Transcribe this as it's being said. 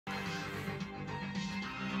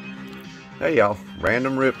Hey y'all,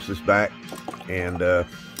 Random Rips is back, and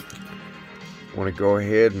want to go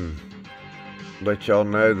ahead and let y'all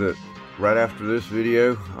know that right after this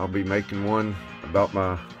video I'll be making one about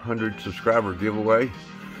my 100 subscriber giveaway,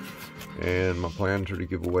 and my plans are to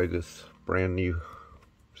give away this brand new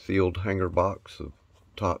sealed hanger box of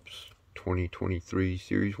Topps 2023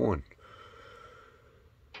 Series 1.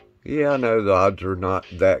 Yeah, I know the odds are not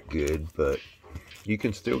that good, but you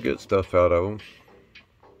can still get stuff out of them.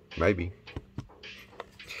 Maybe.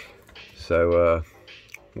 So,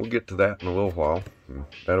 we'll get to that in a little while.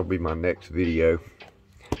 That'll be my next video.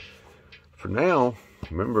 For now,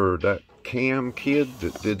 remember that Cam kid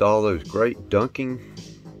that did all those great dunking?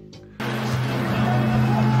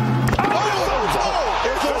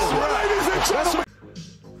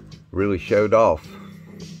 Really showed off.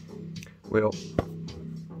 Well,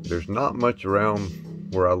 there's not much around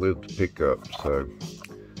where I live to pick up, so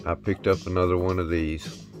I picked up another one of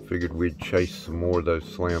these. Figured we'd chase some more of those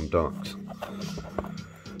slam dunks.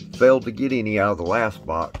 Failed to get any out of the last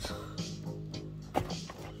box.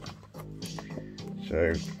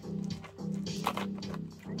 So,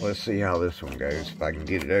 let's see how this one goes, if I can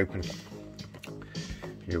get it open.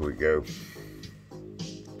 Here we go.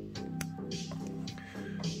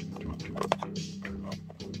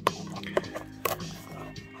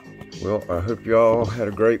 Well, I hope y'all had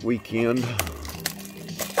a great weekend.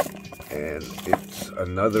 And it's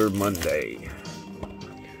another Monday.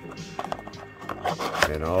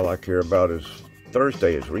 And all I care about is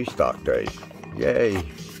Thursday is restock day. Yay.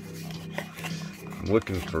 I'm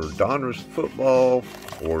looking for Donruss football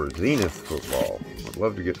or Zenith football. I'd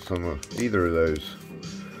love to get some of either of those.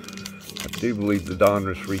 I do believe the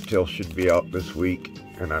Donruss retail should be out this week.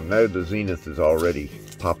 And I know the Zenith is already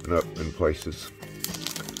popping up in places.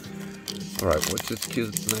 Alright, what's this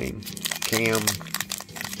kid's name? Cam.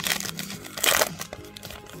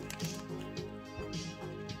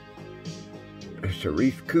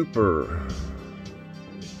 Sharif Cooper,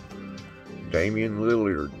 Damian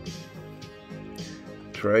Lillard,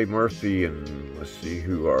 Trey Murphy, and let's see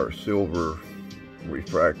who our silver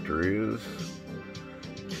refractor is.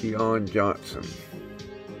 Keon Johnson.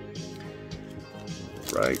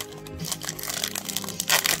 Right.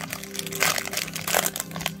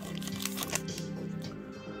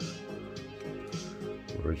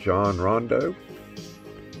 Rajon Rondo,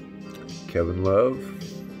 Kevin Love,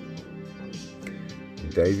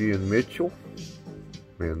 Davian Mitchell,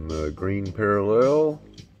 and the green parallel,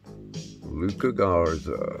 Luka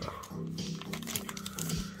Garza.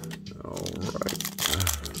 Alright.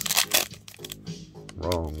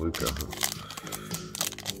 Wrong Luka.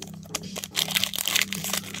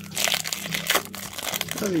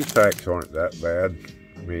 These packs aren't that bad.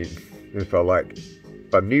 I mean, if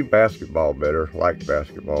I knew basketball better, liked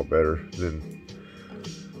basketball better, then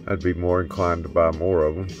I'd be more inclined to buy more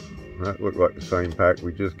of them. That looked like the same pack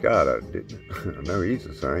we just got. I know he's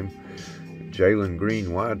the same. Jalen Green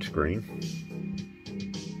widescreen.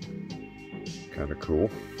 Kind of cool.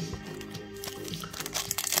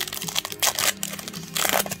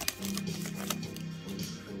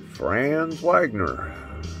 Franz Wagner.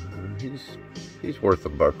 He's worth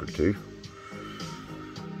 $1 or $2.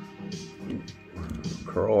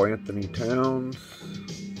 Carl Anthony Towns.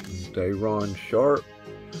 Dayron Sharp.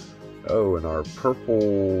 Oh, and our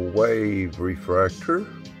purple wave refractor.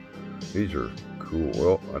 These are cool.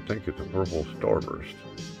 Well, I think it's a purple starburst.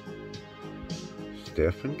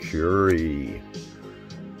 Stephen Curry.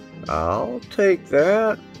 I'll take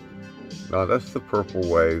that. No, that's the purple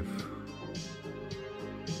wave.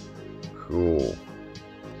 Cool.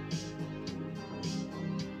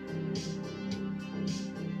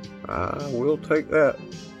 I will take that.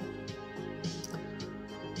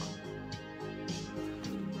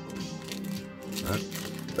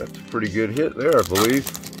 That's a pretty good hit there, I believe.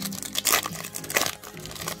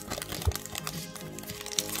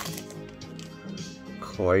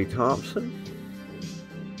 Klay Thompson.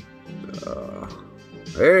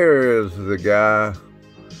 There's the guy.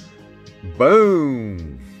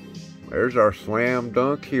 Boom! There's our slam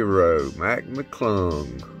dunk hero,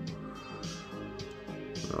 McClung.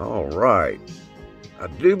 Alright. I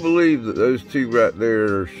do believe that those two right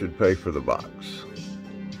there should pay for the box.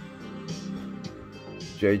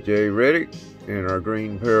 JJ Redick and our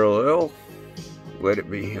green parallel. Let it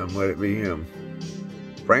be him, let it be him.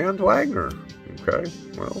 Franz Wagner. Okay,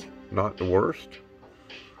 well, not the worst.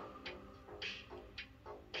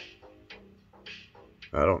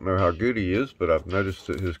 I don't know how good he is, but I've noticed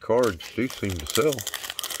that his cards do seem to sell.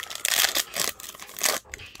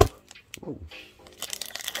 Ooh.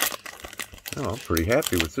 Oh, I'm pretty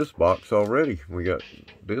happy with this box already. We got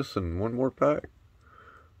this and one more pack.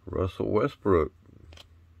 Russell Westbrook,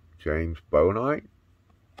 James Bonite,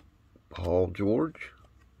 Paul George,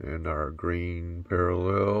 and our green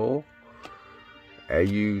parallel,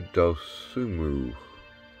 Ayu Dosumu.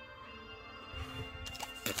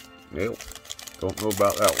 Nope, don't know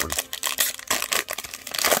about that one.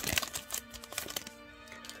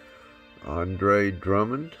 Andre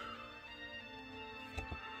Drummond,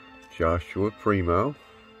 Joshua Primo,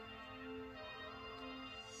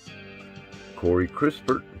 Corey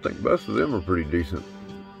Crispert. I think both of them are pretty decent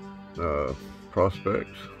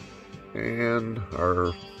prospects. And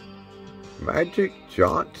our Magic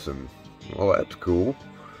Johnson. Well, that's cool.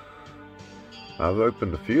 I've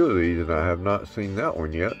opened a few of these and I have not seen that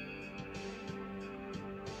one yet.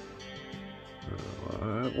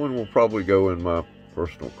 That one will probably go in my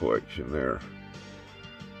personal collection there.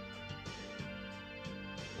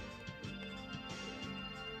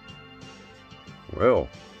 Well,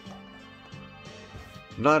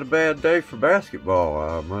 not a bad day for basketball,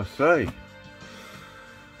 I must say.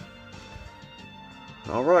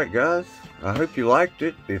 Alright guys, I hope you liked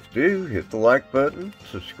it. If do, hit the like button,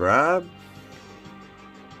 subscribe,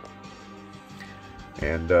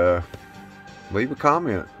 and leave a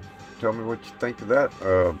comment. Tell me what you think of that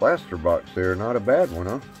blaster box there. Not a bad one,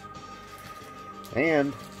 huh?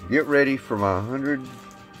 And get ready for my 100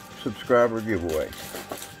 subscriber giveaway.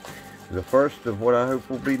 The first of what I hope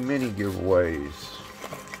will be many giveaways.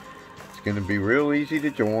 It's going to be real easy to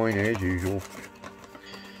join as usual.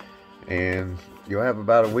 And you'll have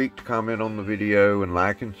about a week to comment on the video and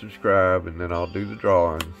like and subscribe, and then I'll do the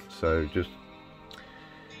drawing. So just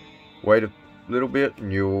wait a little bit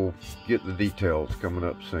and you'll get the details coming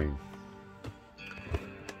up soon.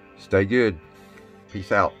 Stay good.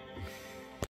 Peace out.